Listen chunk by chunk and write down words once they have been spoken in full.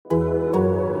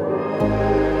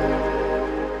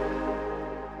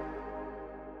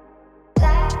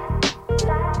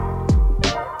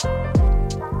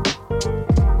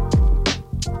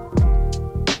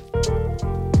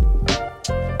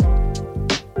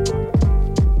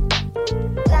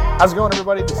How's it going,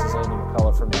 everybody? This is Andy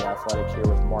McCullough from The Athletic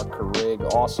here with Mark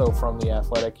Carrig. Also from The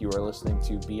Athletic, you are listening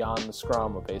to Beyond the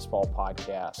Scrum, a baseball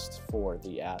podcast for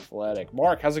The Athletic.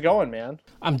 Mark, how's it going, man?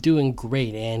 I'm doing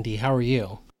great, Andy. How are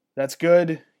you? That's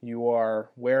good. You are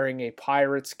wearing a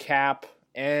Pirates cap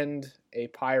and a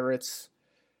Pirates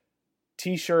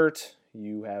t-shirt.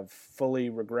 You have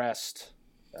fully regressed.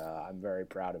 I'm very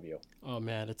proud of you. Oh,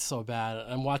 man, it's so bad.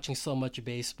 I'm watching so much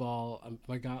baseball.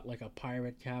 I got like a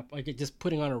pirate cap. Like just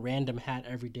putting on a random hat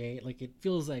every day. Like it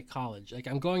feels like college. Like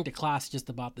I'm going to class just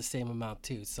about the same amount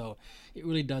too. So it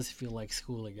really does feel like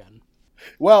school again.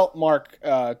 Well, Mark,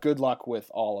 good luck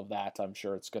with all of that. I'm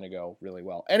sure it's going to go really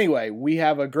well. Anyway, we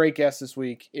have a great guest this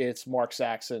week. It's Mark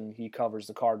Saxon. He covers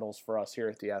the Cardinals for us here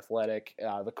at The Athletic.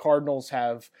 The Cardinals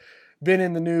have been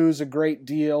in the news a great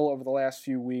deal over the last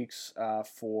few weeks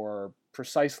for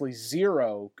precisely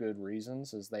zero good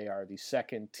reasons, as they are the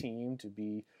second team to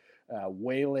be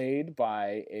waylaid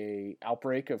by an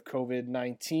outbreak of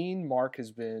COVID-19. Mark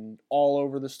has been all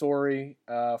over the story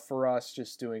for us,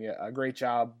 just doing a great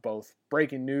job, both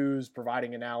breaking news,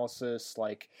 providing analysis,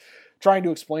 like trying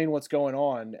to explain what's going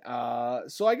on.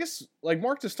 So I guess, like,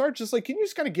 Mark, to start, just like, can you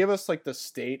just kind of give us like the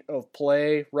state of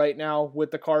play right now with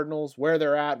the Cardinals, where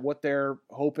they're at, what they're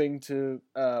hoping to,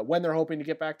 when they're hoping to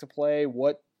get back to play,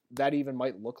 what that even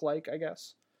might look like, I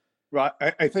guess? Right.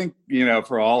 I think,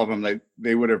 for all of them,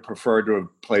 they would have preferred to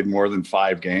have played more than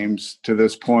 5 games to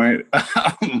this point,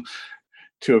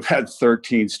 to have had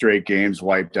 13 straight games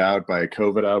wiped out by a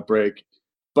COVID outbreak.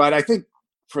 But I think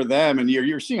for them, and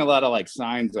you're seeing a lot of like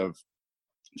signs of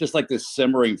just like this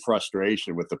simmering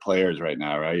frustration with the players right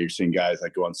now, right? You're seeing guys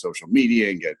like go on social media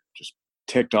and get just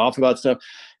ticked off about stuff.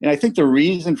 And I think the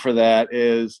reason for that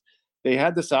is they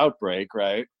had this outbreak,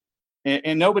 right?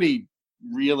 And nobody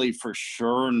really for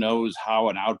sure knows how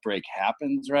an outbreak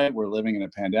happens, right? We're living in a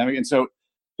pandemic. And so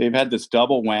they've had this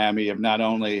double whammy of not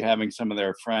only having some of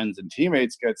their friends and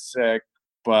teammates get sick,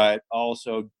 but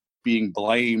also being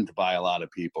blamed by a lot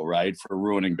of people, right, for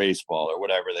ruining baseball or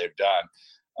whatever they've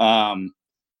done.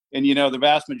 And, the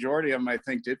vast majority of them, I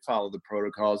think, did follow the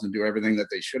protocols and do everything that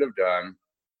they should have done.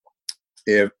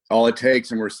 If all it takes,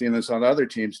 and we're seeing this on other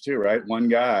teams too, right? One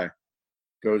guy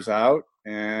goes out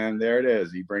and there it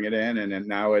is. You bring it in and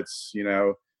now it's,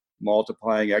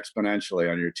 multiplying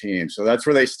exponentially on your team. So that's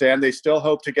where they stand. They still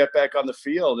hope to get back on the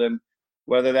field. And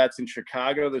whether that's in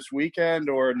Chicago this weekend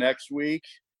or next week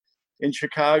in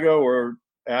Chicago or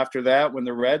after that when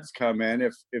the Reds come in,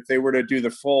 if they were to do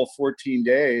the full 14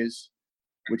 days,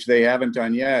 which they haven't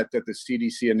done yet, that the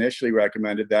CDC initially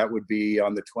recommended, that would be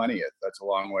on the 20th. That's a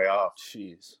long way off.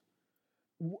 Jeez.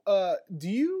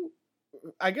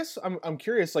 I guess I'm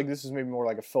curious, like, this is maybe more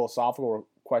like a philosophical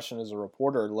question as a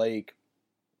reporter. Like,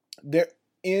 there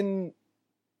in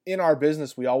our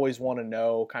business, we always want to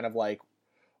know kind of like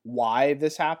why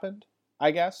this happened,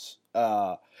 I guess.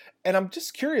 And I'm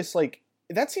just curious, like,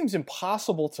 that seems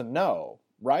impossible to know,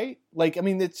 right? Like, I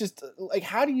mean, it's just like,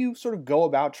 how do you sort of go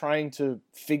about trying to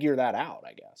figure that out,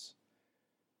 I guess?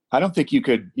 I don't think you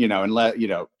could,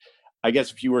 I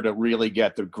guess if you were to really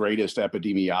get the greatest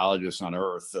epidemiologists on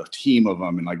earth, a team of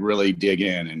them, and like really dig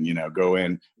in and, go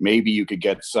in, maybe you could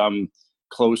get some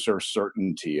closer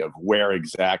certainty of where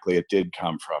exactly it did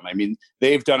come from. I mean,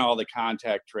 they've done all the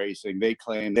contact tracing. They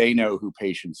claim they know who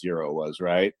patient 0 was,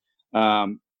 right?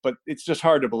 But it's just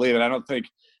hard to believe. And I don't think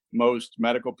most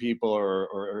medical people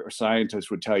or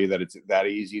scientists would tell you that it's that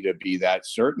easy to be that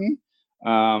certain.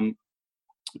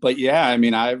 But yeah, I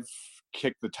mean, I've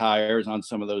kicked the tires on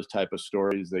some of those type of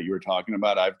stories that you were talking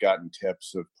about. I've gotten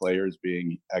tips of players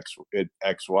being X,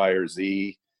 Y, or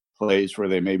Z plays where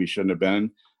they maybe shouldn't have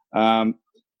been.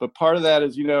 But part of that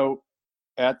is,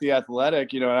 at The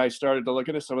Athletic, and I started to look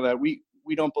into some of that. We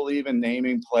don't believe in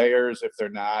naming players if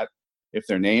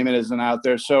their name isn't out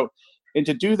there. So, and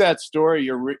to do that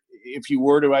story, if you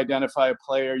were to identify a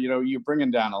player, you're bringing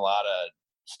down a lot of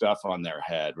stuff on their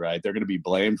head, right? They're going to be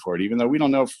blamed for it, even though we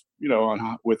don't know if,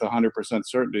 with 100%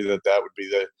 certainty that would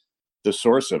be the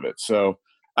source of it. So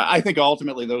I think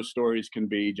ultimately those stories can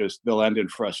be they'll end in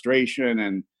frustration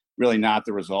and really not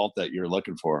the result that you're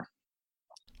looking for.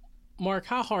 Mark,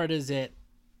 how hard is it,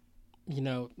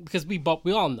 because we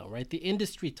all know, right? The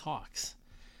industry talks.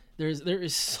 There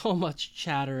is so much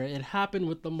chatter. It happened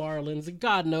with the Marlins.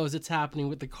 God knows it's happening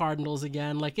with the Cardinals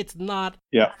again. Like, it's not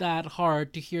that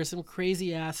hard to hear some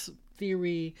crazy ass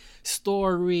theory,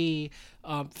 story,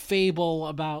 fable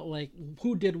about like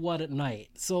who did what at night.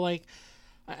 So like,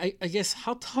 I guess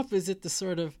how tough is it to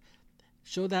sort of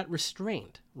show that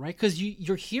restraint, right? Because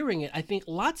you're hearing it. I think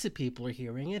lots of people are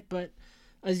hearing it, but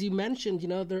as you mentioned,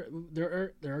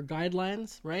 there are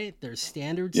guidelines, right? There's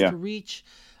standards Yeah. to reach,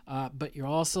 but you're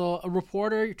also a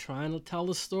reporter. You're trying to tell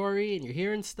the story, and you're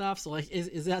hearing stuff. So, like,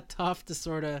 is that tough to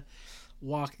sort of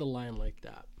walk the line like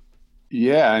that?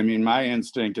 Yeah, I mean, my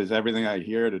instinct is everything I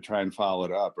hear to try and follow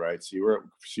it up, right? See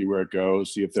where it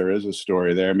goes, see if there is a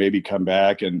story there. Maybe come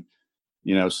back and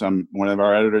one of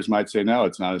our editors might say, no,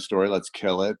 it's not a story. Let's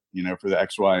kill it, for the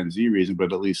X, Y, and Z reason,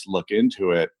 but at least look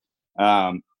into it.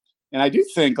 And I do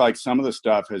think like some of the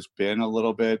stuff has been a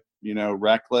little bit,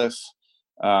 reckless.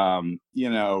 I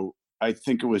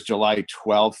think it was July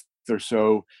 12th or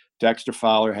so. Dexter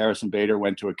Fowler, Harrison Bader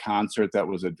went to a concert that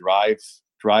was a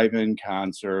drive-in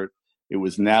concert. It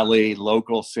was Nelly,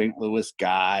 local St. Louis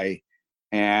guy,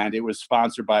 and it was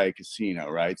sponsored by a casino,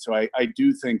 right? So I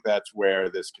do think that's where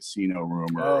this casino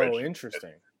rumor. Oh,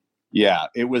 interesting. Yeah,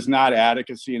 it was not at a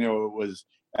casino. It was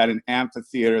at an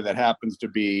amphitheater that happens to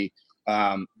be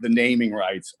the naming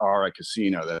rights are a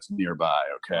casino that's nearby.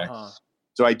 Okay,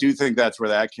 So I do think that's where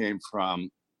that came from.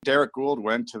 Derek Gould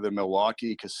went to the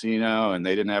Milwaukee casino, and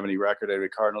they didn't have any record of the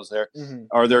Cardinals there. Mm-hmm.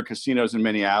 Are there casinos in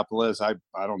Minneapolis? I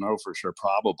don't know for sure.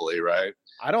 Probably, right?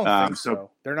 I don't think so.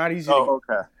 They're not easy.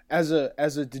 Okay. As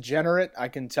a degenerate, I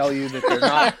can tell you that they're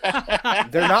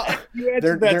not. They're not.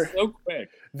 They're so quick.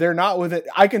 They're not with it.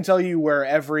 I can tell you where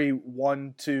every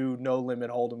 1-2 no limit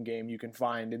hold'em game you can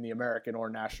find in the American or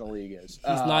National League is.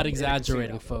 He's not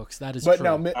exaggerating, folks. That is but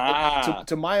true. No,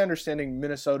 to my understanding,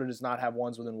 Minnesota does not have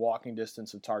ones within walking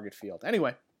distance of Target Field.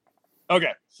 Anyway.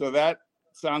 Okay, so that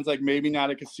sounds like maybe not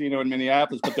a casino in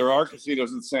Minneapolis, but there are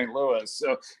casinos in St. Louis.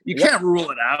 So you can't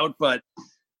rule it out, but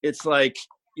it's like,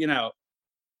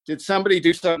 did somebody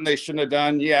do something they shouldn't have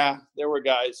done? Yeah, there were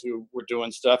guys who were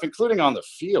doing stuff, including on the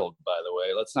field, by the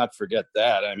way. Let's not forget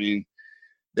that. I mean,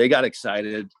 they got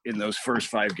excited in those first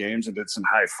 5 games and did some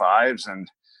high fives. And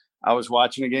I was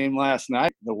watching a game last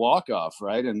night, the walk-off,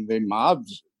 right? And they mobbed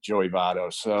Joey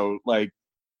Votto. So, like,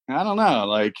 I don't know.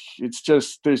 Like,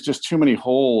 there's just too many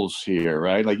holes here,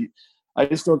 right? Like, I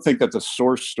just don't think that the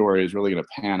source story is really going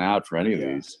to pan out for any of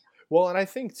these. Well, and I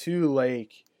think, too,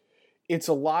 like, it's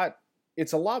a lot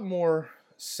more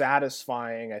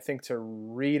satisfying, I think, to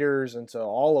readers and to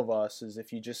all of us is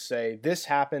if you just say this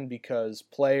happened because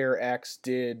player X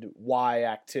did Y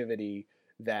activity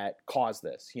that caused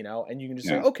this, and you can just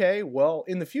say, okay, well,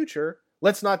 in the future,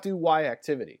 let's not do Y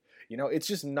activity. It's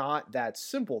just not that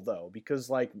simple though, because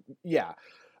okay,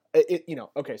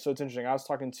 so it's interesting. I was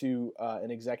talking to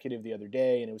an executive the other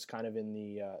day, and it was kind of in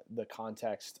the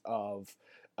context of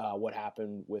what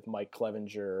happened with Mike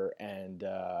Clevenger and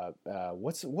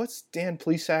what's Dan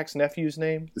Plesac's nephew's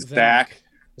name? Zach.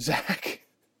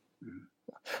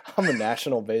 I'm a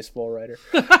national baseball writer.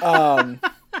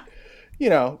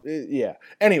 Yeah.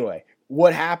 Anyway,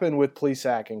 what happened with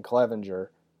Plesac and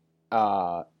Clevenger?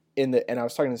 And I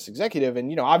was talking to this executive,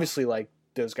 and obviously, like,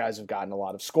 those guys have gotten a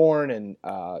lot of scorn, and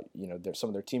some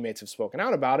of their teammates have spoken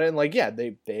out about it,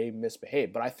 and they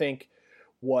misbehaved. But I think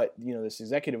what this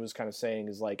executive was kind of saying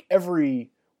is, like, everyone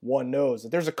knows that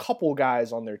there's a couple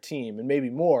guys on their team, and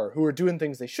maybe more, who are doing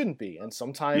things they shouldn't be, and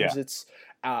sometimes it's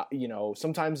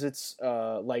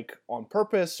like on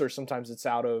purpose, or sometimes it's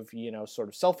out of sort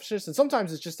of selfishness, and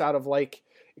sometimes it's just out of, like,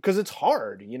 because it's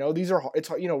hard. It's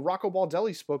hard. Rocco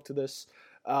Baldelli spoke to this.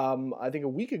 I think a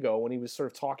week ago when he was sort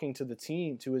of talking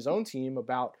to his own team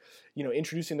about,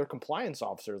 introducing their compliance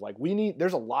officers. Like,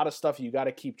 there's a lot of stuff you got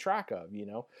to keep track of,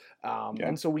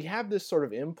 and so we have this sort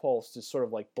of impulse to sort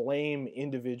of like blame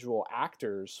individual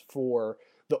actors for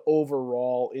the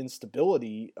overall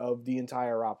instability of the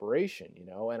entire operation,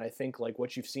 and I think like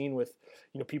what you've seen with,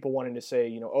 people wanting to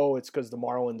say, oh, it's because the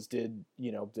Marlins did,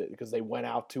 because they went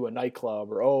out to a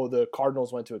nightclub, or, oh, the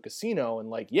Cardinals went to a casino. And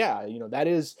like, yeah, that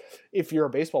is, if you're a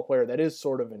baseball player, that is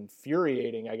sort of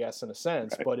infuriating, I guess, in a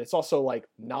sense, right. But it's also like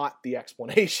not the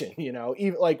explanation,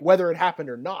 even like whether it happened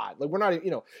or not, like we're not,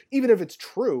 even if it's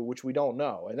true, which we don't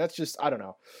know. And that's just, I don't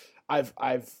know. I've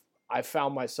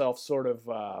found myself sort of,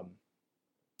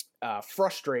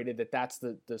 frustrated that that's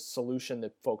the solution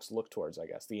that folks look towards, I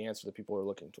guess, the answer that people are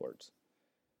looking towards.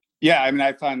 Yeah, I mean,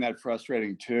 I find that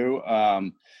frustrating too.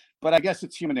 But I guess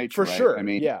it's human nature, for right? sure. I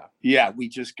mean, yeah, we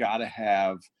just got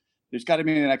to there's got to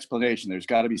be an explanation. There's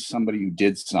got to be somebody who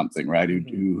did something, right?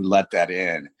 Mm-hmm. Who let that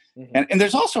in. Mm-hmm. And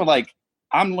there's also, like,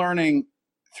 I'm learning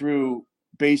through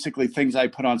basically things I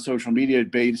put on social media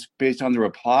based on the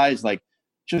replies, like,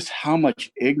 just how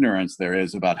much ignorance there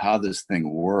is about how this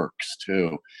thing works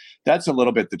too. That's a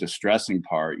little bit the distressing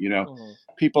part. Mm-hmm.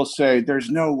 People say there's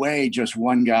no way just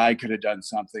one guy could have done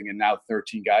something and now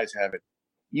 13 guys have it.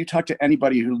 You talk to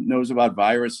anybody who knows about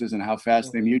viruses and how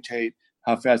fast they mutate,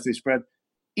 how fast they spread.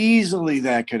 easily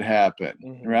that could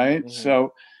happen, right?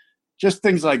 So just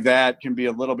things like that can be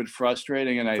a little bit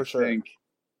frustrating, and I think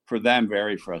for them,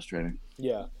 very frustrating.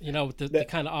 Yeah. The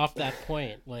kind of off that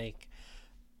point, like,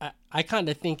 I kind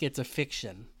of think it's a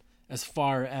fiction as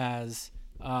far as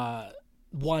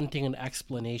wanting an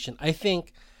explanation. I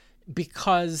think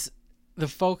because the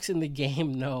folks in the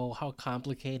game know how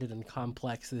complicated and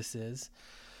complex this is,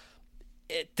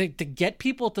 to get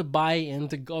people to buy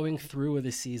into going through with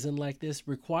a season like this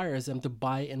requires them to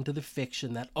buy into the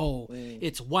fiction that,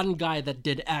 it's one guy that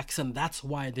did X and that's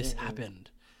why this happened.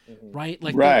 Right?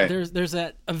 Like there's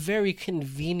a very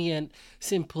convenient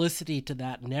simplicity to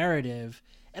that narrative,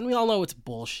 and we all know it's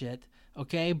bullshit,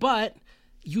 okay? But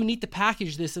you need to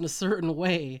package this in a certain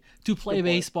way to play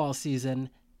baseball season,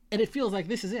 and it feels like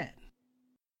this is it.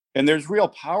 And there's real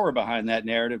power behind that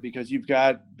narrative because you've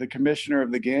got the commissioner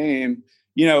of the game,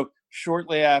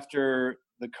 shortly after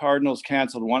the Cardinals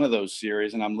canceled one of those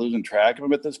series, and I'm losing track of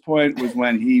him at this point, was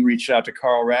when he reached out to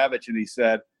Karl Ravech and he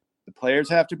said, the players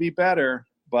have to be better,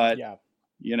 but,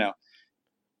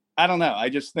 I don't know. I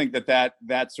just think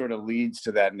that sort of leads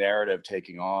to that narrative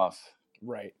taking off.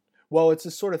 Right. Well, it's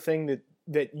the sort of thing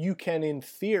that you can, in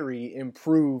theory,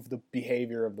 improve the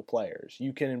behavior of the players.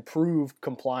 You can improve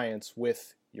compliance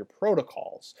with your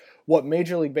protocols. What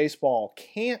Major League Baseball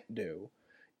can't do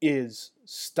is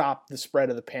stop the spread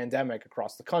of the pandemic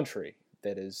across the country.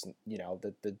 That is,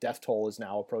 the death toll is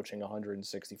now approaching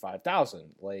 165,000.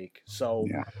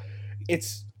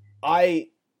 It's,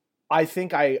 I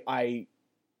think I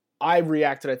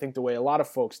reacted, I think, the way a lot of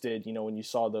folks did, when you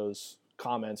saw those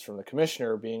comments from the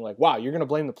commissioner being like, wow, you're going to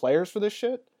blame the players for this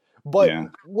shit? But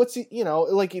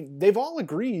they've all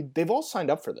agreed, they've all signed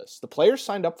up for this. The players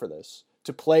signed up for this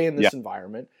to play in this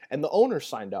environment, and the owners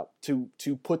signed up to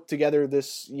put together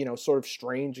this, sort of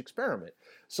strange experiment.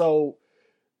 So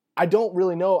I don't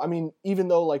really know. I mean, even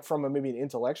though, like, from maybe an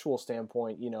intellectual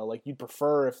standpoint, you'd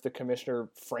prefer if the commissioner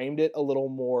framed it a little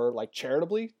more, like,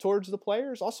 charitably towards the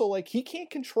players. Also, like, he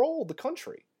can't control the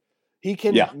country. He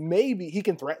can he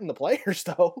can threaten the players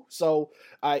though. So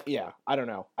I don't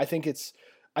know. I think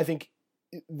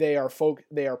they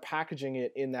are packaging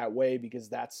it in that way because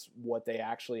that's what they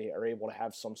actually are able to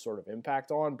have some sort of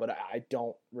impact on. But I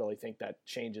don't really think that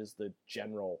changes the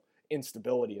general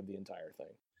instability of the entire thing.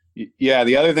 Yeah.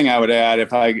 The other thing I would add,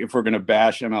 if we're going to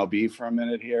bash MLB for a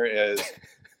minute here, is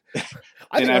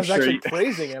I think I was actually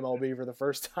praising MLB for the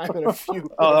first time in a few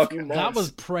months. That was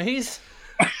praise?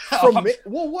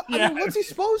 What's he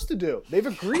supposed to do? They've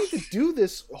agreed to do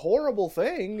this horrible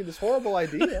thing, this horrible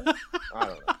idea. I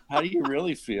don't know. How do you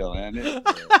really feel, Andy?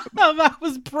 That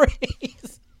was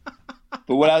praise.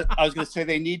 But what I was going to say,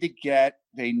 they need to get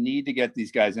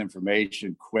these guys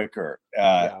information quicker.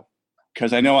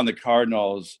 Because I know on the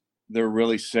Cardinals, they're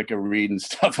really sick of reading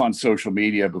stuff on social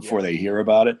media before they hear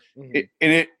about it.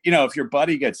 If your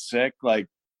buddy gets sick, like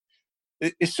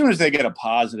as soon as they get a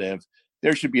positive,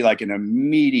 there should be like an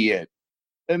immediate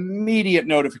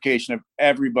notification of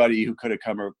everybody who could have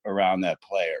come around that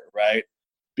player, right?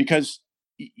 Because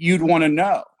you'd want to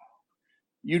know.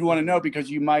 You'd want to know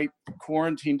because you might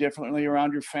quarantine differently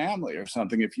around your family or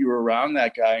something if you were around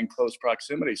that guy in close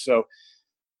proximity. So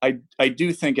I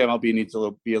do think MLB needs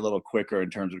to be a little quicker in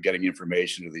terms of getting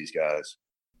information to these guys.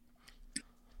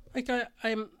 Like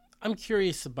I'm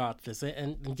curious about this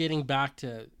and getting back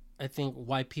to, I think,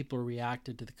 why people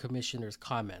reacted to the commissioner's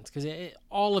comments, because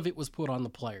all of it was put on the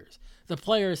players. The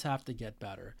players have to get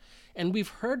better. And we've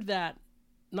heard that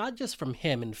not just from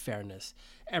him, in fairness.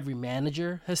 Every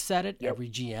manager has said it. Every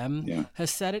GM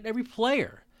has said it. Every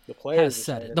player has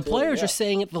said it. The players are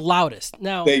saying it the loudest.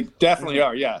 Now they definitely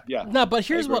are. Yeah. No, but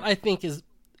here's what I think is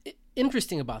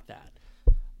interesting about that.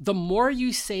 The more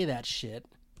you say that shit,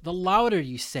 the louder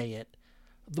you say it,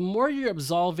 the more you're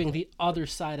absolving the other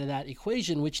side of that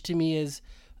equation, which to me is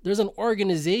there's an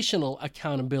organizational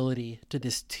accountability to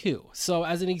this too. So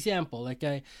as an example, like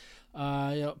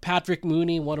Patrick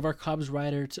Mooney, one of our Cubs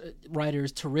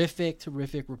writers, terrific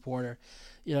reporter,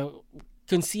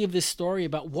 conceived this story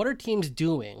about what are teams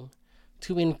doing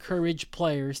to encourage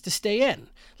players to stay in.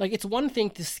 Like, it's one thing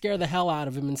to scare the hell out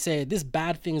of him and say, this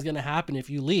bad thing is going to happen if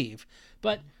you leave.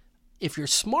 But if you're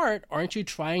smart, aren't you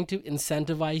trying to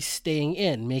incentivize staying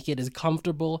in, make it as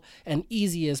comfortable and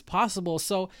easy as possible?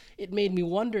 So it made me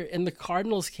wonder, in the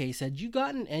Cardinals case, had you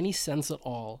gotten any sense at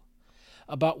all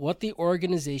about what the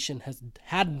organization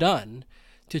had done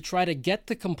to try to get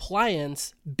the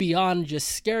compliance beyond just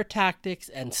scare tactics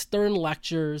and stern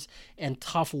lectures and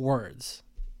tough words?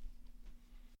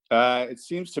 It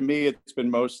seems to me it's been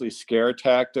mostly scare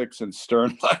tactics and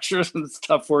stern lectures and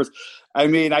tough words. I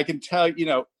mean, I can tell,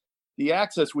 the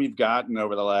access we've gotten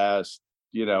over the last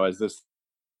as this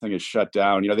thing is shut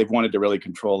down, they've wanted to really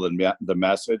control the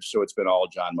message. So it's been all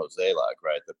John Mozeliak,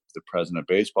 right? The president of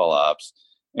baseball ops.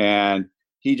 And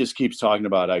he just keeps talking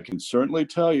about, I can certainly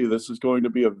tell you this is going to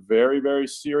be a very, very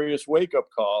serious wake-up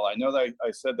call. I know that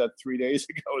I said that 3 days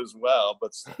ago as well,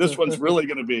 but this one's really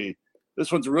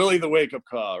the wake-up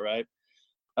call, right?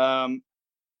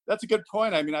 That's a good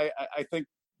point. I mean, I think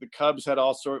the Cubs had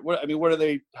all sorts. How are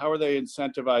they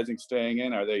incentivizing staying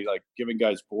in? Are they like giving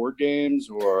guys board games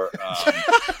or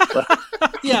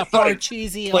yeah,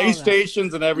 Parcheesi,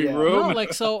 PlayStations in every room? No,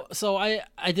 like so I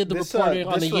did the reporting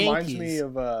on the Yankees.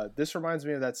 This reminds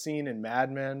me of that scene in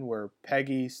Mad Men where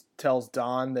Peggy tells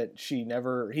Don that he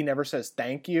never says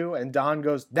thank you, and Don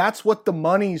goes, "That's what the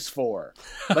money's for."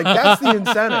 Like that's the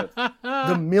incentive,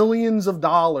 the millions of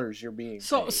dollars you're being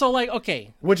paid. So like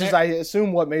okay, which is I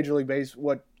assume what Major League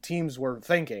what teams were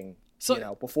thinking,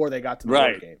 before they got to the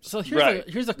board games. So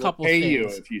here's a couple things. Pay you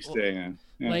if you stay in.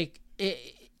 Yeah. Like,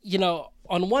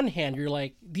 on one hand, you're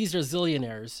like, these are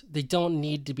zillionaires. They don't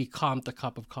need to be comped a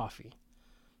cup of coffee,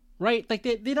 right? Like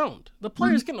they don't. The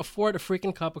players can afford a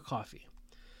freaking cup of coffee.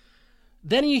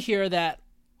 Then you hear that,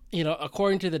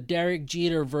 according to the Derek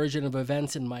Jeter version of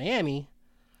events in Miami,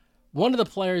 one of the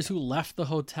players who left the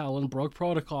hotel and broke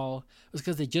protocol was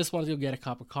because they just wanted to go get a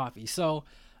cup of coffee. So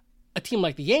a team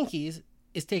like the Yankees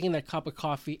is taking that cup of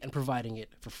coffee and providing it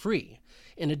for free.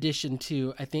 In addition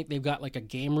to, I think they've got like a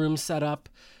game room set up.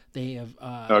 They have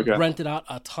rented out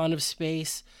a ton of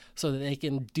space so that they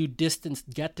can do distance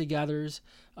get-togethers.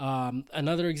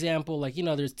 Another example, like,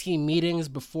 there's team meetings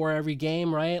before every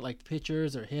game, right? Like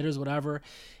pitchers or hitters, whatever.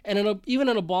 And even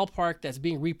in a ballpark that's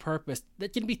being repurposed,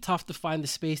 that can be tough to find the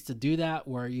space to do that,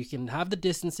 where you can have the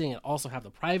distancing and also have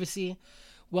the privacy.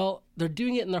 Well, they're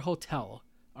doing it in their hotel.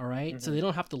 All right. Mm-hmm. So they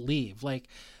don't have to leave. Like,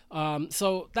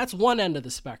 so that's one end of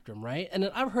the spectrum, right? And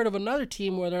then I've heard of another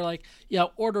team where they're like,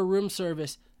 order room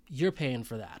service, you're paying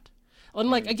for that. And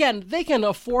like, again, they can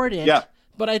afford it,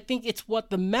 but I think it's what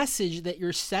the message that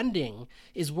you're sending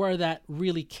is where that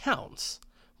really counts,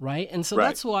 right? And so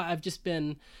that's why I've just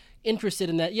been interested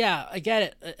in that. Yeah, I get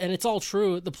it. And it's all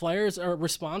true. The players are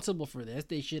responsible for this.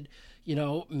 They should,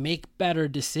 make better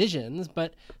decisions,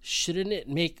 but shouldn't it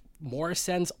make more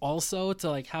sense also to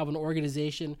like have an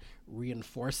organization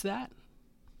reinforce that?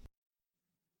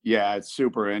 Yeah, it's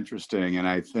super interesting. And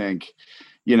I think,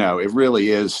 it really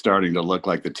is starting to look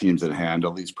like the teams that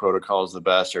handle these protocols the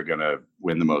best are going to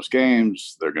win the most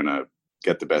games. They're going to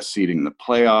get the best seeding in the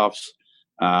playoffs.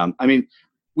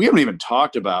 We haven't even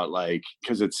talked about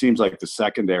because it seems like the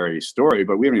secondary story,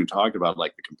 but we haven't even talked about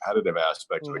the competitive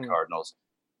aspect of the Cardinals.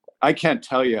 I can't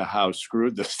tell you how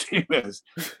screwed this team is.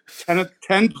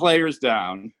 10 players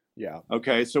down. Yeah.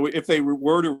 Okay. So if they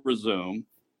were to resume,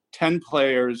 10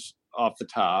 players off the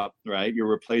top, right? You're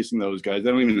replacing those guys.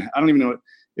 I don't even know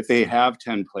if they have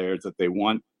 10 players that they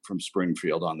want from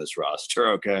Springfield on this roster.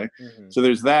 Okay. Mm-hmm. So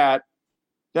there's that.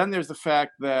 Then there's the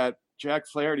fact that Jack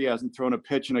Flaherty hasn't thrown a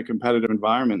pitch in a competitive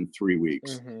environment in 3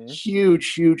 weeks. Mm-hmm.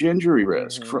 Huge injury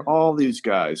risk for all these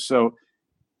guys. So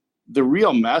the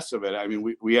real mess of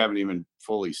it, we haven't even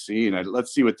fully seen.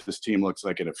 Let's see what this team looks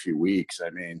like in a few weeks. I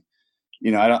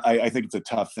think it's a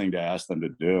tough thing to ask them to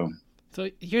do. So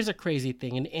here's a crazy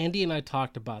thing, and Andy and I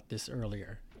talked about this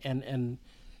earlier. And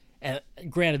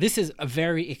granted, this is a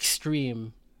very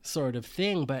extreme sort of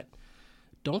thing, but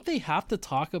don't they have to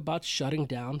talk about shutting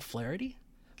down Flaherty?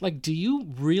 Like, do you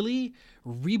really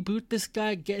reboot this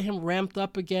guy, get him ramped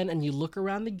up again, and you look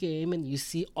around the game and you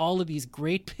see all of these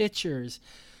great pitchers?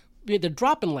 They're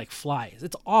dropping like flies.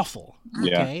 It's awful.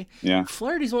 Okay? Yeah.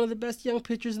 Flaherty's one of the best young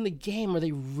pitchers in the game. Are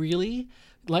they really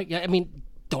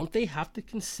don't they have to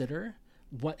consider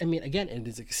again, it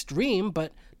is extreme,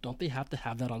 but don't they have to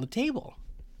have that on the table?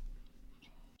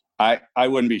 I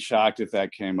wouldn't be shocked if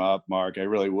that came up, Mark. I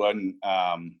really wouldn't.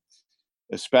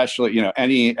 Especially,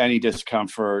 any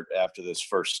discomfort after this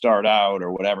first start out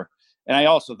or whatever. And I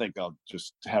also think they'll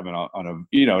just have it on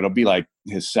a, it'll be like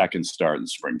his second start in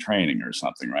spring training or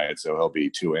something, right? So he'll be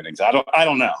 2 innings. I don't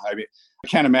know. I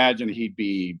can't imagine he'd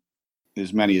be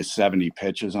as many as 70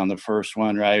 pitches on the first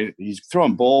one, right? He's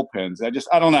throwing bullpens.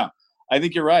 I don't know. I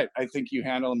think you're right. I think you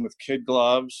handle him with kid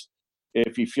gloves.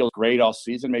 If he feels great all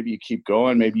season, maybe you keep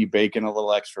going. Maybe you bake in a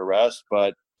little extra rest,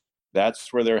 but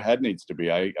that's where their head needs to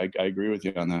be. I agree with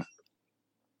you on that.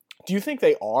 Do you think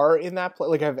they are in that place?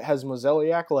 Like, has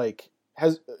Mozeliak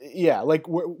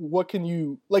what can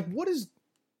you what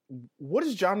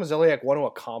does John Mozeliak want to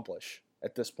accomplish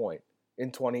at this point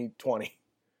in 2020?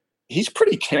 He's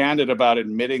pretty candid about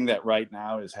admitting that right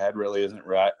now his head really isn't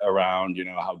right around,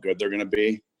 how good they're going to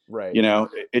be. Right.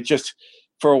 It just,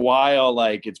 for a while,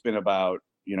 it's been about,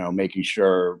 making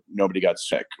sure nobody got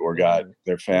sick or got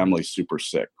their family super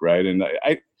sick, right? And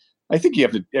I think you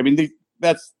have to. I mean,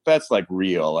 that's like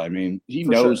real. I mean, he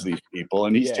knows these people,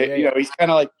 and he's he's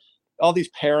kind of like all these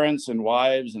parents and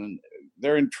wives, and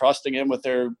they're entrusting him with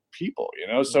their people,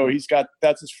 So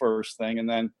that's his first thing, and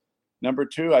then number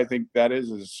two, I think that is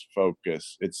his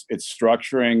focus. It's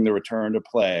structuring the return to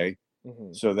play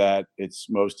so that it's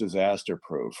most disaster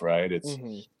proof, right? It's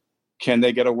can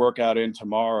they get a workout in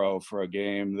tomorrow for a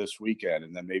game this weekend,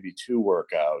 and then maybe two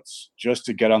workouts just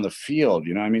to get on the field?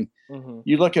 I mean,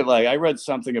 you look at I read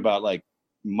something about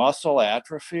muscle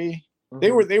atrophy. They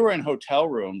were in hotel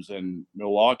rooms in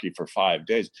Milwaukee for 5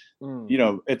 days.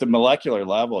 At the molecular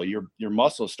level, your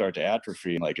muscles start to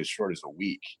atrophy in as short as a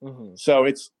week. So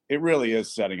it really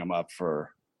is setting them up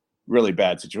for really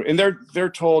bad situation. And they're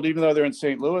told, even though they're in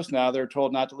St. Louis now, they're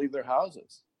told not to leave their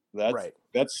houses.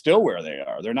 That's still where they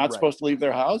are. They're not supposed to leave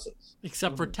their houses.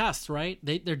 Except for tests, right?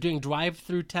 They're doing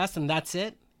drive-through tests, and that's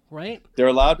it, right? They're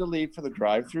allowed to leave for the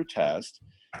drive-through test.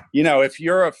 If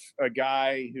you're a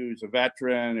guy who's a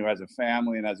veteran, who has a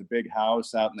family and has a big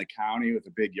house out in the county with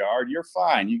a big yard, you're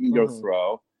fine. You can go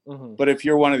throw. But if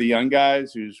you're one of the young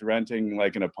guys who's renting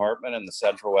an apartment in the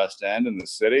Central West End in the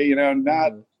city,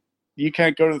 you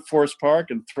can't go to the Forest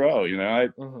Park and throw.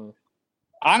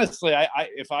 Honestly,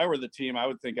 if I were the team, I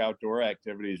would think outdoor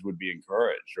activities would be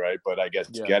encouraged, right? But I guess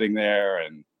getting there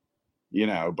and,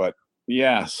 but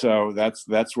yeah, so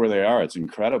that's where they are. It's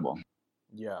incredible.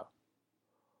 Yeah.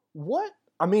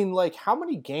 How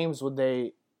many games would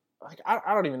they,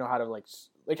 I don't even know how to,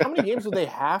 how many games would they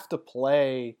have to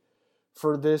play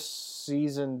for this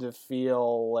season to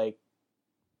feel,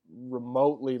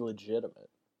 remotely legitimate?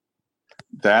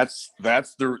 That's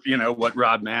the what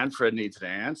Rob Manfred needs to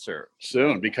answer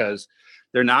soon, because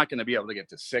they're not going to be able to get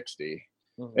to 60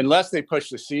 unless they push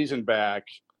the season back,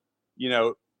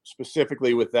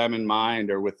 specifically with them in mind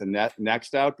or with the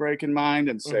next outbreak in mind,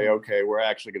 and say, okay, we're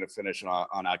actually going to finish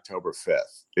on October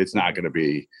 5th. It's not going to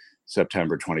be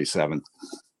September 27th.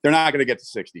 They're not going to get to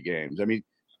 60 games. I mean,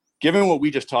 given what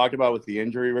we just talked about with the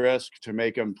injury risk, to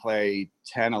make them play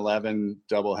 10, 11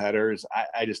 doubleheaders,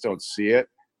 I just don't see it.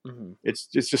 It's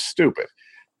just stupid.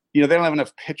 They don't have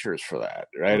enough pitchers for that,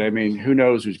 right? I mean, who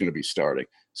knows who's going to be starting?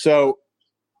 So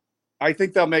I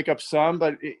think they'll make up some,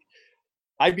 but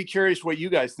I'd be curious what you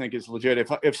guys think is legit.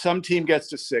 If some team gets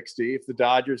to 60, if the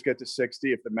Dodgers get to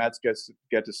 60, if the Mets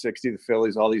get to 60, the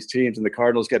Phillies, all these teams, and the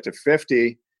Cardinals get to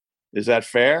 50, is that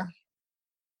fair?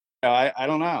 I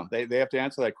don't know. They have to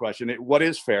answer that question. What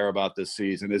is fair about this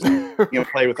season? Is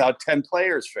play without 10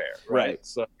 players fair? Right.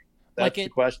 So that's the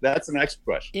question. That's the next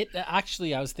question.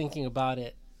 I was thinking about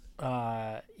it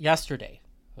yesterday.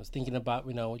 I was thinking about,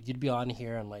 you'd be on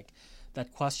here and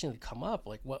that question would come up,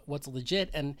 what's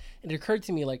legit? And it occurred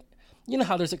to me,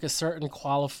 how there's a certain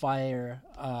qualifier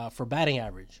for batting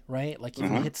average, right? If you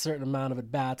hit a certain amount of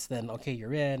at bats, then okay,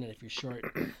 you're in, and if you're short,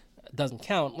 it doesn't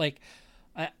count.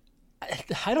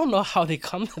 I don't know how they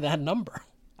come to that number,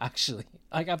 actually.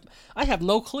 I have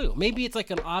no clue. Maybe it's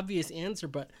an obvious answer,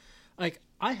 but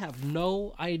I have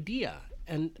no idea.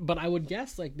 But I would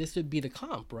guess this would be the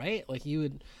comp, right? You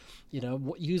would,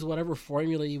 use whatever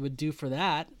formula you would do for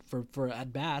that, for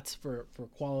at bats, for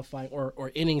qualifying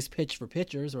or innings pitched for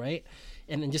pitchers, right?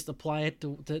 And then just apply it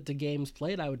to games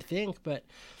played, I would think. But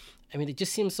I mean, it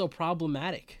just seems so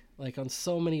problematic, on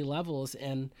so many levels.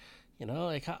 And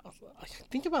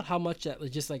think about how much that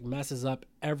just messes up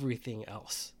everything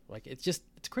else. It's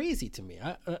crazy to me.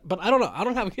 But I don't know. I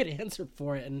don't have a good answer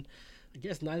for it, and I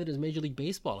guess neither does Major League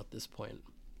Baseball at this point.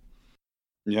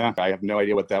 Yeah, I have no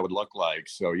idea what that would look like.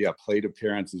 So yeah, plate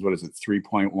appearances, what is it,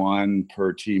 3.1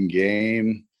 per team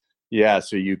game? Yeah,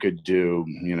 so you could do,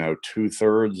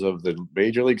 2/3 of the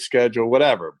Major League schedule,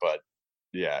 whatever. But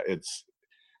yeah,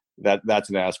 that's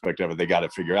an aspect of it they got to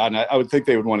figure out. And I would think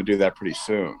they would want to do that pretty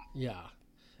soon. Yeah.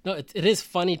 No, it is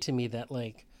funny to me that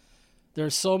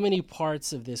there's so many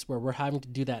parts of this where we're having to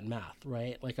do that math,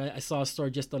 right? I saw a story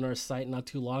just on our site not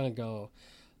too long ago.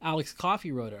 Alex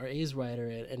Coffey wrote it, our A's writer,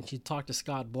 and she talked to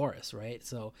Scott Boras, right?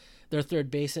 So their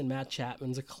third baseman, Matt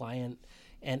Chapman's a client.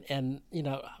 And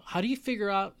how do you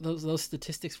figure out those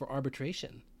statistics for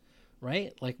arbitration,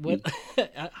 right? What,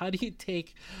 how do you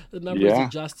take the numbers,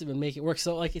 adjust them, and make it work?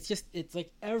 So it's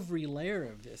every layer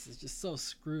of this is just so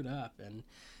screwed up. And,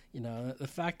 the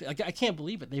fact that I can't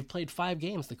believe it. They've played 5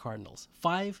 games, the Cardinals.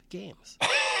 5 games.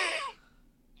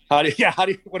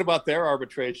 What about their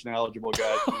arbitration eligible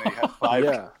guys when they have 5?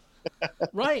 Yeah.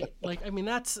 Right.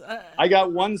 That's. I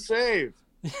got 1 save.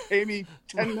 Pay me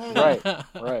 $10 million.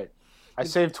 Right. I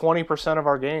saved 20% of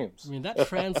our games. That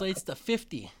translates to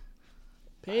 50.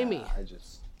 Pay me.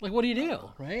 Like, what do you do,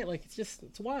 right? Like,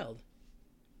 it's wild.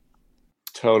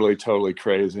 Totally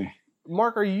crazy.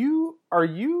 Mark, are you?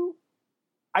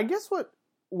 I guess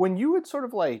when you would sort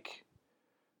of like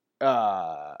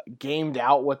gamed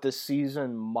out what this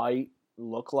season might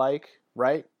look like,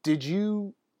 right? Did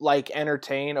you like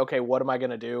entertain? Okay, what am I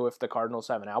going to do if the Cardinals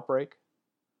have an outbreak?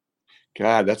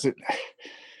 God, that's it.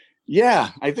 Yeah,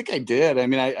 I think I did. I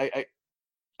mean, I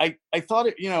thought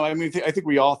it. I mean, I think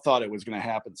we all thought it was going to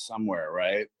happen somewhere,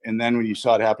 right? And then when you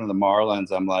saw it happen to the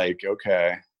Marlins, I'm like,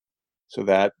 okay, so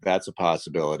that's a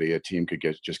possibility. A team could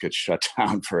just get shut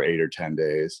down for 8 or 10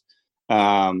 days.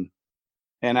 And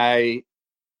I mean,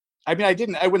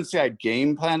 I wouldn't say I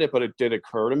game planned it, but it did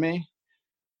occur to me.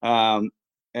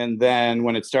 And then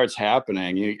when it starts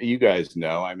happening, you guys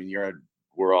know, I mean,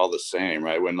 we're all the same,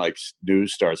 right? When like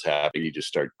news starts happening, you just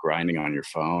start grinding on your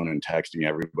phone and texting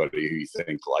everybody who you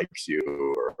think likes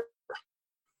you or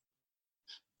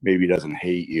maybe doesnn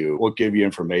hate you. Will give you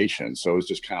information. So it's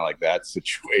just kind of like that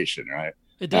situation, right?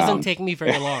 It doesn't take me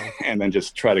very long. And then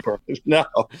just try to no.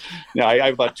 I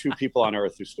have about 2 people on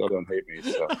earth who still don't hate me.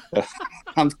 So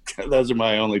those are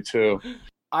my only 2.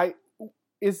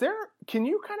 Can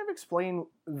you kind of explain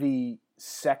the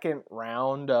second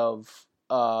round of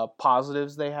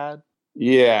positives they had?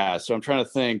 Yeah, so I'm trying to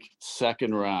think.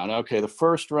 Second round. Okay, the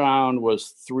first round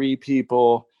was 3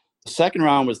 people. The second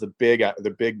round was the big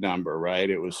number, right?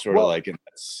 It was sort of like in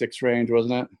that 6 range,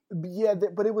 wasn't it? Yeah,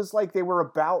 but it was like they were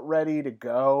about ready to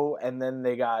go, and then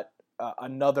they got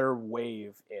another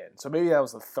wave in. So maybe that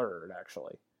was the third,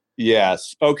 actually.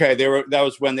 Yes. Okay. That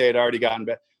was when they had already gotten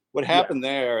back. What happened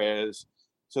there is,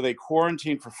 so they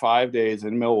quarantined for 5 days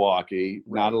in Milwaukee,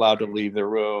 not allowed to leave their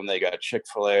room. They got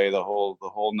Chick-fil-A, the whole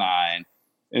 9,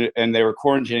 and they were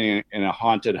quarantining in a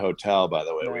haunted hotel. By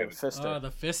the way,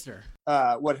 the Pfister.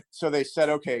 So they said,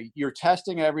 okay, you're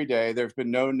testing every day. There's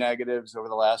been no negatives over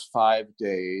the last 5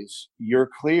 days. You're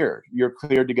cleared. You're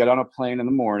cleared to get on a plane in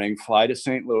the morning, fly to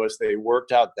St. Louis. They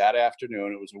worked out that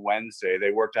afternoon. It was a Wednesday.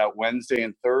 They worked out Wednesday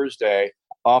and Thursday.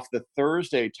 Off the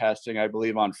Thursday testing, I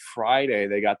believe on Friday,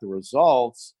 they got the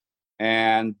results.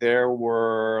 And there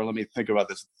were, let me think about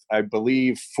this, I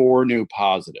believe 4 new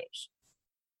positives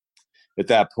at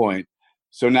that point.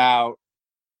 So now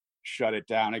shut it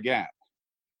down again.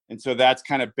 And so that's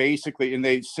kind of basically,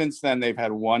 and since then they've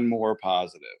had 1 more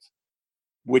positive,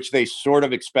 which they sort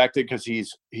of expected because he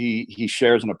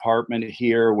shares an apartment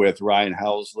here with Ryan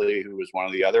Helsley, who was one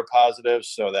of the other positives.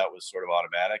 So that was sort of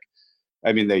automatic.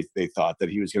 I mean, they thought that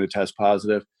he was going to test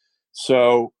positive.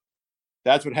 So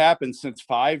that's what happened. Since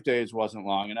 5 days wasn't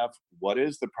long enough, what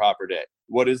is the proper day?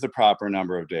 What is the proper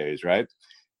number of days, right?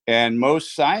 And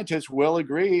most scientists will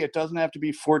agree it doesn't have to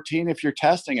be 14 if you're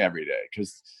testing every day,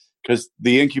 because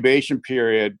the incubation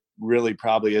period really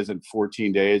probably isn't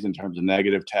 14 days in terms of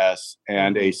negative tests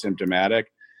and asymptomatic.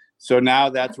 So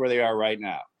now that's where they are right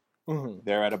now. Mm-hmm.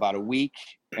 They're at about a week,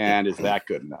 and is that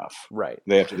good enough? Right.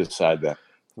 They have to decide that.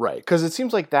 Right, because it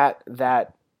seems like that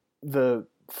the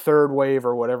third wave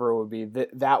or whatever it would be,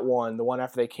 that one, the one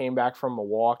after they came back from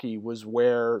Milwaukee, was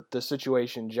where the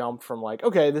situation jumped from like,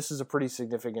 okay, this is a pretty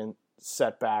significant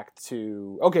setback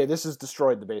to, okay, this has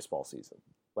destroyed the baseball season.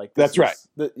 Like that's right.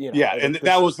 Yeah, and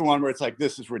that was the one where it's like,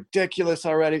 this is ridiculous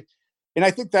already. And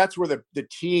I think that's where the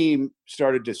team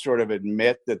started to sort of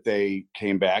admit that they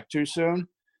came back too soon.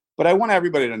 But I want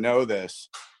everybody to know this.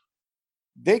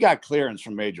 They got clearance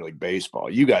from Major League Baseball.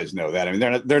 You guys know that. I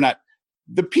mean, they're not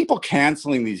the people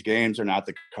canceling these games are not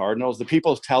the Cardinals. The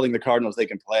people telling the Cardinals they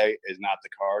can play is not the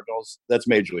Cardinals. That's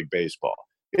Major League Baseball.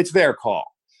 It's their call.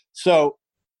 So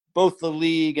both the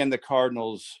league and the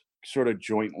Cardinals sort of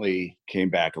jointly came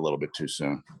back a little bit too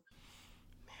soon.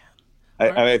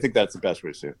 I think that's the best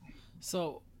way to see it.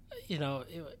 So,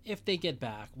 if they get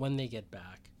back, when they get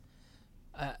back,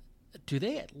 do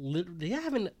they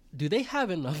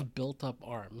have enough built-up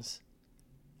arms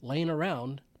laying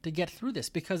around to get through this?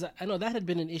 Because I know that had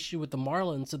been an issue with the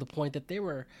Marlins to the point that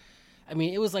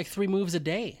it was like 3 moves a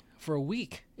day for a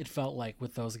week, it felt like,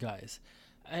 with those guys.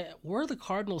 Where do the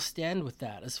Cardinals stand with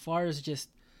that as far as just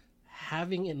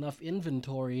having enough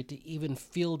inventory to even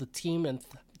field a team and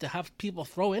to have people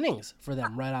throw innings for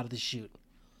them right out of the chute?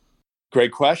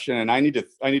 Great question, and I need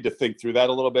to think through that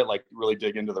a little bit, like really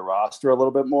dig into the roster a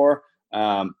little bit more.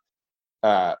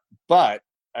 But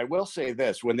I will say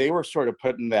this: when they were sort of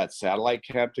putting that satellite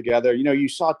camp together, you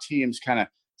saw teams kind of,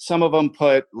 some of them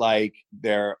put like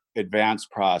their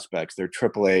advanced prospects, their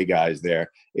AAA guys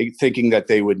there, thinking that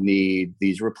they would need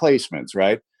these replacements,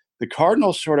 right? The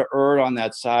Cardinals sort of erred on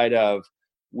that side of,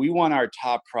 we want our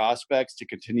top prospects to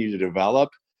continue to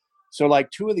develop. So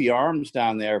like 2 of the arms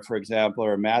down there, for example,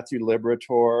 are Matthew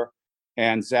Liberatore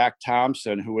and Zach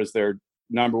Thompson, who was their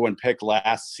number one pick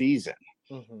last season.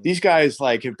 Mm-hmm. These guys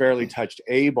like have barely touched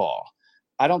a ball.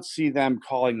 I don't see them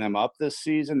calling them up this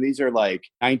season. These are like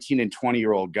 19 and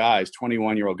 20-year-old guys,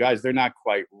 21-year-old guys. They're not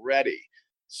quite ready.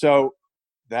 So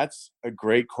that's a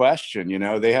great question. You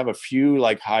know, they have a few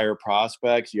like higher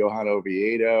prospects, Johan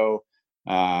Oviedo,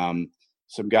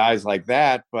 some guys like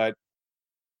that. But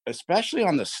especially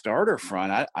on the starter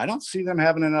front, I don't see them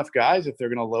having enough guys if they're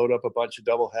going to load up a bunch of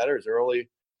double headers early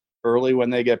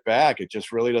when they get back. It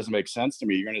just really doesn't make sense to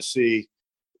me. You're going to see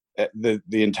the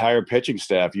entire pitching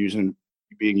staff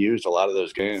being used a lot of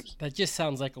those games. That just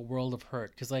sounds like a world of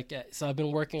hurt. Because so I've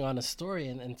been working on a story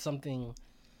and something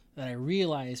that I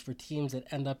realized for teams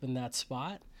that end up in that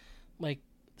spot, like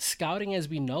scouting as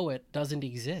we know it doesn't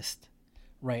exist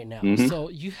right now. Mm-hmm. So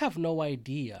you have no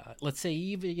idea. Let's say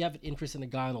even you have an interest in a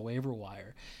guy on the waiver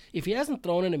wire. If he hasn't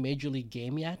thrown in a major league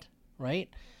game yet, right?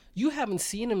 You haven't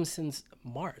seen him since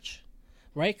March,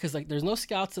 right? Because like there's no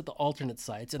scouts at the alternate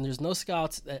sites and there's no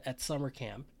scouts at summer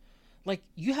camp. Like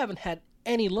you haven't had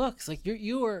any looks. Like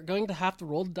you are going to have to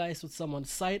roll the dice with someone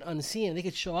sight unseen. And they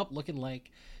could show up looking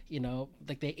like, you know,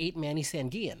 like they ate Manny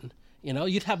Sanguillen. You know,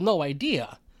 you'd have no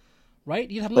idea, right?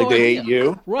 You'd have no idea. Like they ate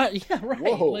you? Right, yeah, right.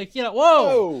 Whoa. Like, you know,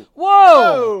 Whoa.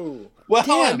 Well,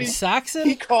 damn, I mean, Saxon?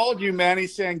 he called you Manny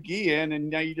Sanguillen, and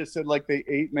now you just said like they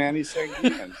ate Manny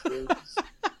Sanguillen. So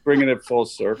bringing it full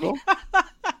circle.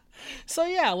 So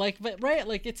yeah, like, but right,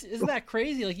 like isn't that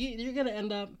crazy? Like you're gonna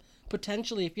end up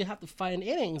potentially, if you have to find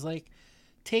innings, like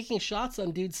taking shots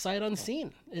on dudes sight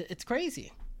unseen. It's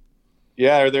crazy.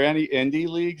 Yeah, are there any indie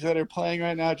leagues that are playing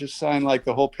right now? Just sign like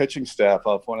the whole pitching staff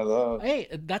off one of those. Hey,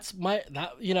 that's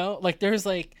you know, like there's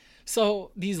like, so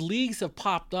these leagues have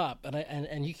popped up,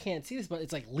 and you can't see this, but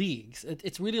it's like leagues.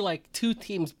 It's really like two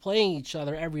teams playing each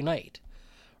other every night,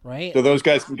 right? So those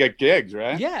guys can get gigs,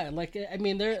 right? Yeah, like I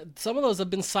mean, some of those have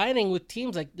been signing with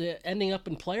teams like they're ending up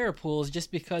in player pools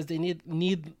just because they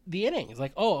need the innings.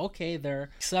 Like, oh, okay, they're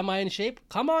semi in shape,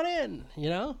 come on in, you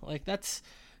know, like that's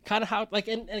kind of how like,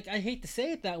 and I hate to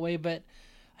say it that way, but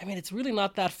I mean, it's really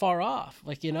not that far off.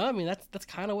 Like, you know, I mean, that's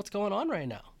kind of what's going on right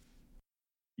now.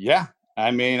 Yeah.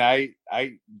 I mean, I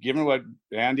given what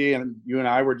Andy and you and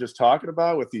I were just talking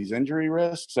about with these injury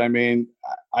risks, I mean,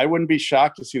 I wouldn't be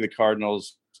shocked to see the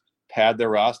Cardinals pad their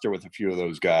roster with a few of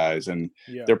those guys, and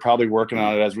they're probably working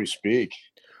on it as we speak.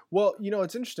 Well, you know,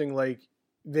 it's interesting. Like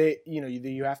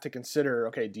you have to consider,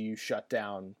 okay, do you shut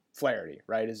down Flaherty,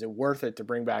 right? Is it worth it to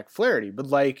bring back Flaherty? But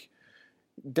like,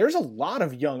 there's a lot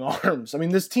of young arms. I mean,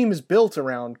 this team is built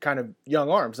around kind of young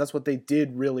arms. That's what they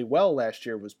did really well last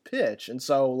year was pitch. And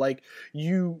so like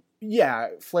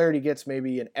Flaherty gets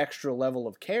maybe an extra level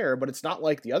of care, but it's not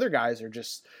like the other guys are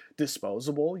just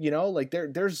disposable, you know, like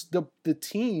there's the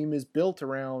team is built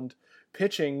around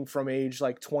pitching from age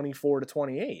like 24 to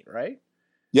 28, right?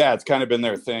 Yeah, it's kind of been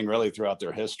their thing really throughout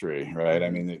their history, right? I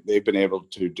mean, they've been able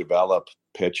to develop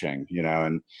pitching, you know,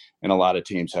 and a lot of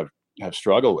teams have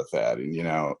struggled with that. And, you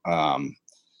know,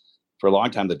 for a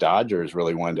long time, the Dodgers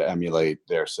really wanted to emulate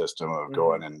their system of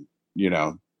going and, you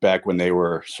know, back when they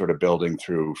were sort of building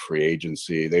through free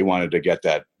agency, they wanted to get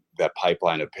that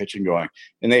pipeline of pitching going.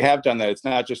 And they have done that. It's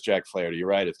not just Jack Flaherty. You're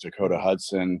right. It's Dakota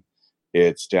Hudson.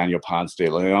 It's Daniel Ponce de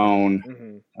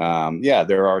Leon. Yeah,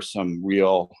 there are some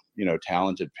real, you know,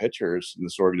 talented pitchers in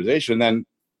this organization. Then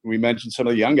we mentioned some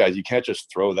of the young guys. You can't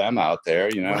just throw them out there,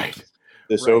 you know. Right.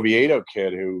 This Oviedo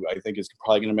kid, who I think is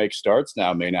probably going to make starts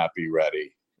now, may not be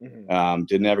ready.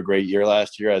 Didn't have a great year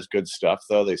last year. Has good stuff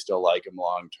though. They still like him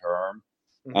long term.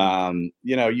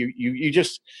 You know, you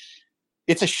just,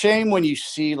 it's a shame when you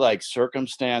see like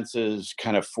circumstances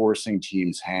kind of forcing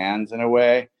teams' hands in a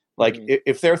way. Like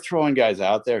if they're throwing guys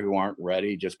out there who aren't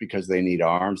ready just because they need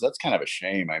arms, that's kind of a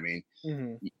shame. I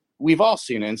mean, we've all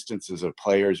seen instances of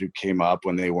players who came up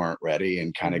when they weren't ready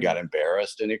and kind of got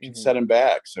embarrassed, and it can set them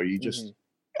back. So you just,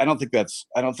 I don't think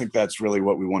that's really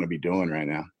what we want to be doing right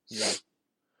now. Yeah.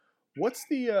 What's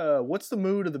the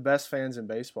mood of the best fans in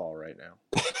baseball right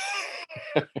now?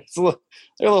 They're a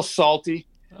little salty.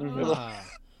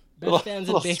 Best fans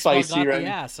in baseball got the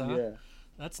ass, huh? Yeah.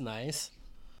 That's nice.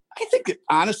 I think that,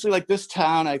 honestly, like this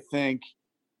town,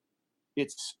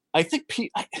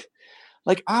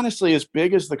 honestly, as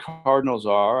big as the Cardinals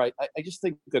are, I just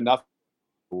think enough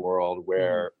in the world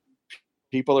where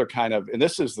people are kind of, and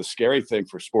this is the scary thing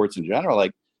for sports in general.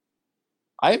 Like,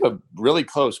 I have a really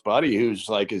close buddy who's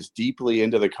like as deeply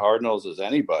into the Cardinals as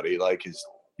anybody. Like,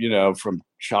 you know, from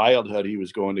childhood, he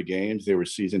was going to games. They were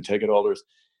season ticket holders.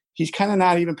 He's kind of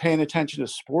not even paying attention to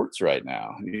sports right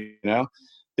now. You know,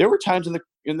 there were times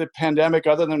in the pandemic,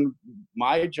 other than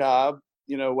my job,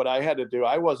 you know, what I had to do,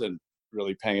 I wasn't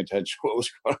really paying attention to what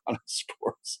was going on in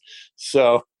sports.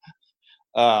 So,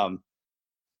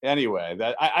 anyway,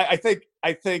 that I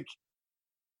think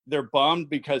they're bummed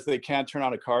because they can't turn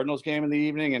on a Cardinals game in the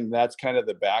evening, and that's kind of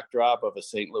the backdrop of a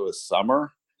St. Louis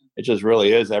summer. It just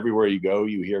really is. Everywhere you go,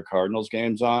 you hear Cardinals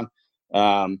games on.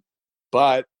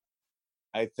 But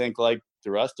I think, like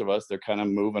the rest of us, they're kind of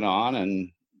moving on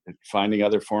and finding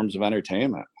other forms of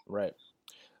entertainment. Right.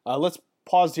 Let's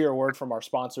pause to hear a word from our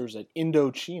sponsors at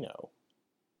Indochino.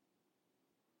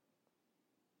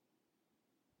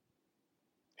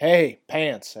 Hey,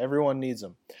 pants. Everyone needs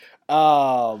them.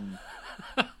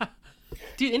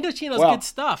 Dude, Indochino's good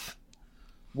stuff.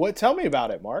 What? Tell me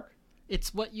about it, Mark.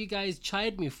 It's what you guys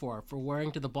chided me for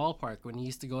wearing to the ballpark when we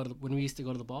used to go to the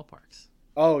ballparks.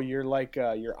 Oh, you're like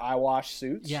your eyewash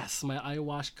suits? Yes, my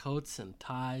eyewash coats and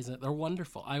ties. They're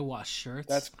wonderful. Eyewash shirts.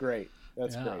 That's great.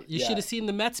 That's great. You should have seen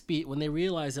the Mets beat when they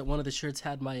realized that one of the shirts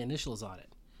had my initials on it.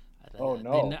 Oh,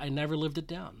 no. I never lived it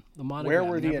down. The monogram. Where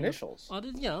were the initials?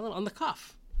 On the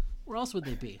cuff. Where else would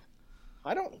they be?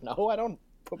 I don't know. I don't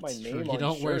put my name on shirts. You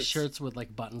don't wear shirts with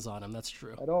like buttons on them. That's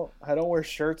true. I don't wear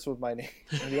shirts with my name.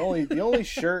 The only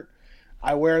shirt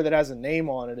I wear that has a name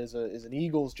on it is an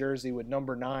Eagles jersey with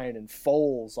number 9 and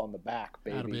Foles on the back,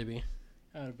 baby.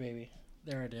 Atta baby.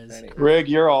 There it is. Anyway. Rig,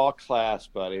 you're all class,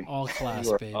 buddy. All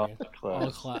class, baby.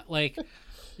 All class. Like,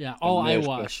 yeah, all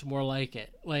eyewash, more like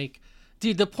it. Like,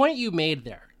 dude, the point you made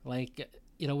there, like,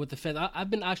 with the fans, I've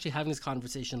been actually having this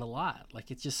conversation a lot.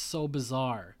 Like, it's just so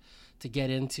bizarre to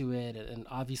get into it, and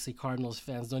obviously Cardinals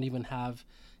fans don't even have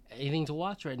anything to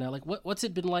watch right now. Like, what's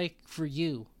it been like for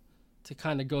you to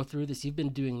kind of go through this? You've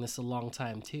been doing this a long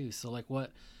time too, so like,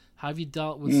 how have you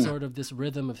dealt with sort of this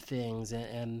rhythm of things,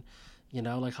 and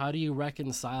like, how do you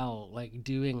reconcile like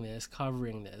doing this,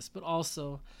 covering this, but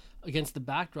also against the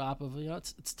backdrop of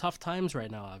it's tough times right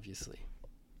now, obviously.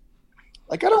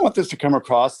 Like, I don't want this to come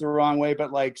across the wrong way,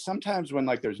 but like sometimes when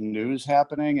like there's news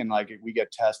happening and like we get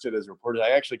tested as reporters, I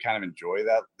actually kind of enjoy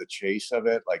the chase of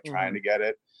it, like trying to get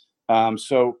it.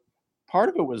 So part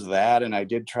of it was that, and I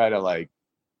did try to like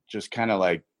just kind of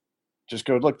like just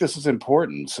go, look, this is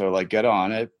important, so like get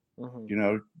on it,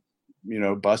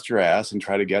 bust your ass and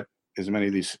try to get as many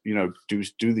of these,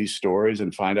 do these stories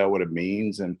and find out what it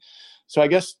means. And so I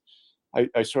guess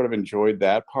I sort of enjoyed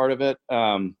that part of it.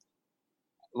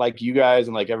 Like you guys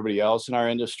and like everybody else in our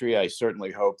industry, I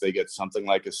certainly hope they get something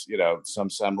like some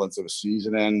semblance of a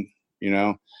season in,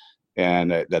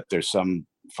 and that there's some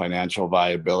financial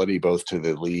viability both to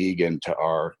the league and to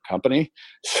our company.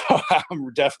 So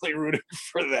I'm definitely rooting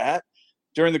for that.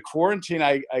 During the quarantine,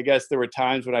 I guess there were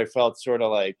times when I felt sort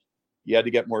of like you had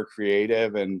to get more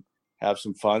creative and have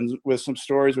some fun with some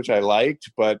stories, which I liked.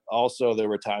 But also there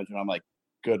were times when I'm like,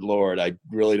 good Lord, I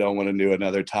really don't want to do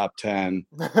another top 10,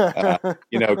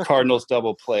 Cardinals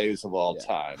double plays of all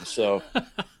time. So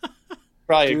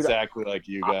probably exactly like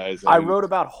you guys. I wrote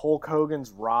about Hulk Hogan's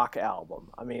Rock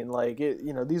album. I mean, like,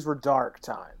 these were dark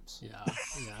times. Yeah.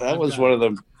 That was one of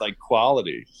the like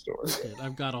quality stories. Dude,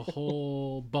 I've got a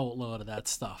whole boatload of that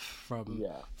stuff from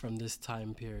this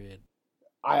time period.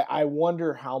 I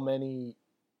wonder how many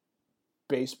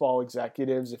baseball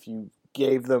executives, if you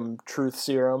gave them truth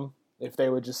serum, if they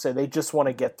would just say they just want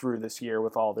to get through this year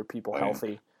with all their people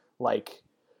healthy, like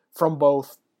from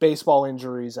both baseball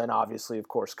injuries and obviously, of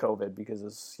course, COVID, because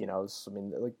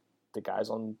like the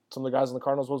guys on some of the guys on the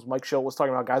Cardinals was Mike Schilt was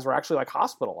talking about guys were actually like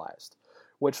hospitalized,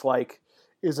 which like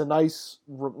is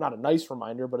not a nice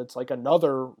reminder, but it's like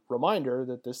another reminder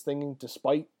that this thing,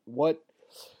 despite what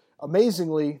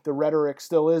amazingly the rhetoric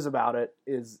still is about it,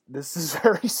 this is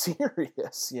very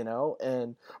serious,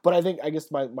 but I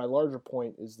guess my larger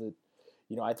point is that,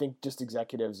 I think just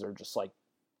executives are just like,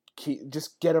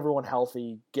 just get everyone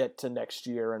healthy, get to next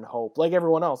year and hope, like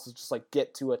everyone else, is just like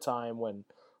get to a time when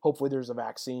hopefully there's a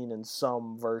vaccine and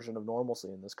some version of normalcy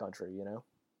in this country,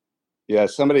 Yeah,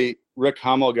 Rick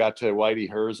Hummel got to Whitey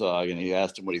Herzog and he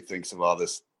asked him what he thinks of all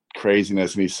this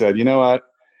craziness. And he said, you know what?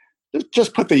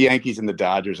 Just put the Yankees and the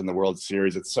Dodgers in the World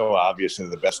Series. It's so obvious they're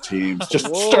the best teams.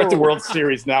 Just start the World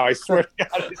Series now. I swear to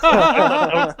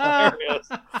God.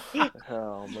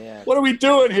 Oh, man. What are we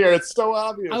doing here? It's so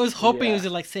obvious. I was hoping he was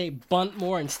going to say bunt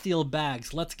more and steal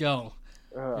bags. Let's go.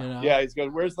 Yeah, he's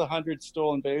going, where's the 100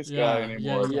 stolen base guy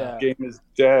anymore? Yeah. The game is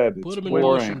dead. Put him in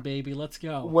motion, baby. Let's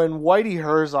go. When Whitey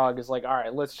Herzog is like, all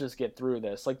right, let's just get through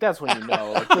this. Like, that's when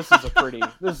like, this is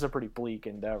a pretty bleak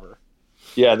endeavor.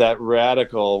 Yeah, that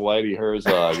radical Whitey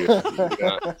Herzog,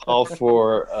 all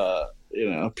for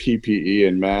PPE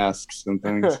and masks and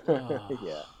things.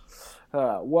 Yeah.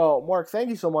 Well, Mark, thank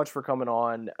you so much for coming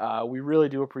on. We really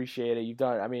do appreciate it.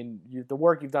 The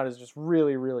work you've done is just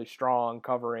really, really strong,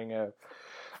 covering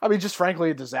I mean, just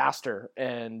frankly, a disaster.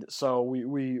 And so we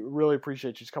really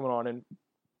appreciate you coming on and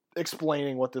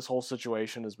explaining what this whole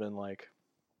situation has been like.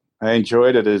 I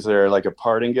enjoyed it. Is there like a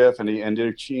parting gift, any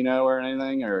Indochino or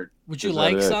anything, or would you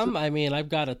like some? I mean, I've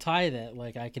got a tie that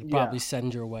like I could probably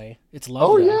send your way. It's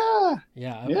lovely. Oh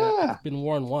yeah, I've been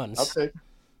worn once.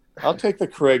 I'll take the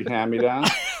Craig hand-me-down.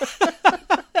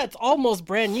 It's almost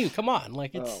brand new. Come on,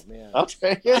 like it's. Oh man, I'll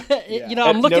take it. You know,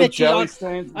 I'm looking at you.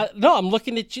 No, I'm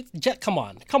looking at you. Come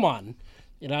on.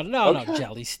 You know, no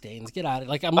jelly stains. Get out of it.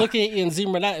 Like I'm looking at you and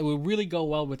zooming out. It would really go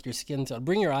well with your skin tone.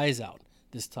 Bring your eyes out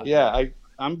this time. Yeah,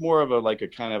 I'm more of a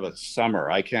kind of a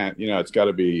summer. I can't. You know, it's got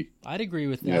to be. I'd agree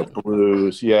with that. You know,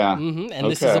 blues. Yeah. Mm-hmm.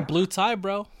 And this is a blue tie,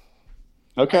 bro.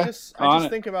 Okay. I just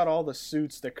think about all the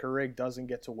suits that Carrig doesn't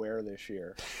get to wear this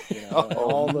year. You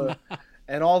know,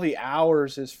 and all the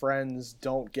hours his friends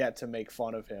don't get to make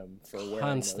fun of him for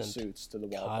wearing those suits to the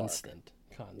ballpark. Constant.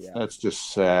 Yeah. That's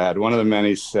just sad. One of the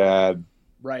many sad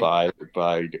by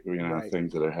right.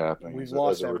 things that are happening. We've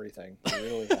lost everything. We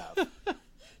really have.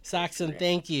 Saxon,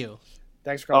 thank you.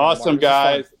 Thanks for coming. Awesome,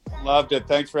 guys. Loved it.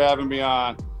 Thanks for having me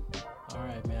on. All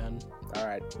right, man. All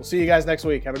right. We'll see you guys next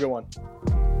week. Have a good one.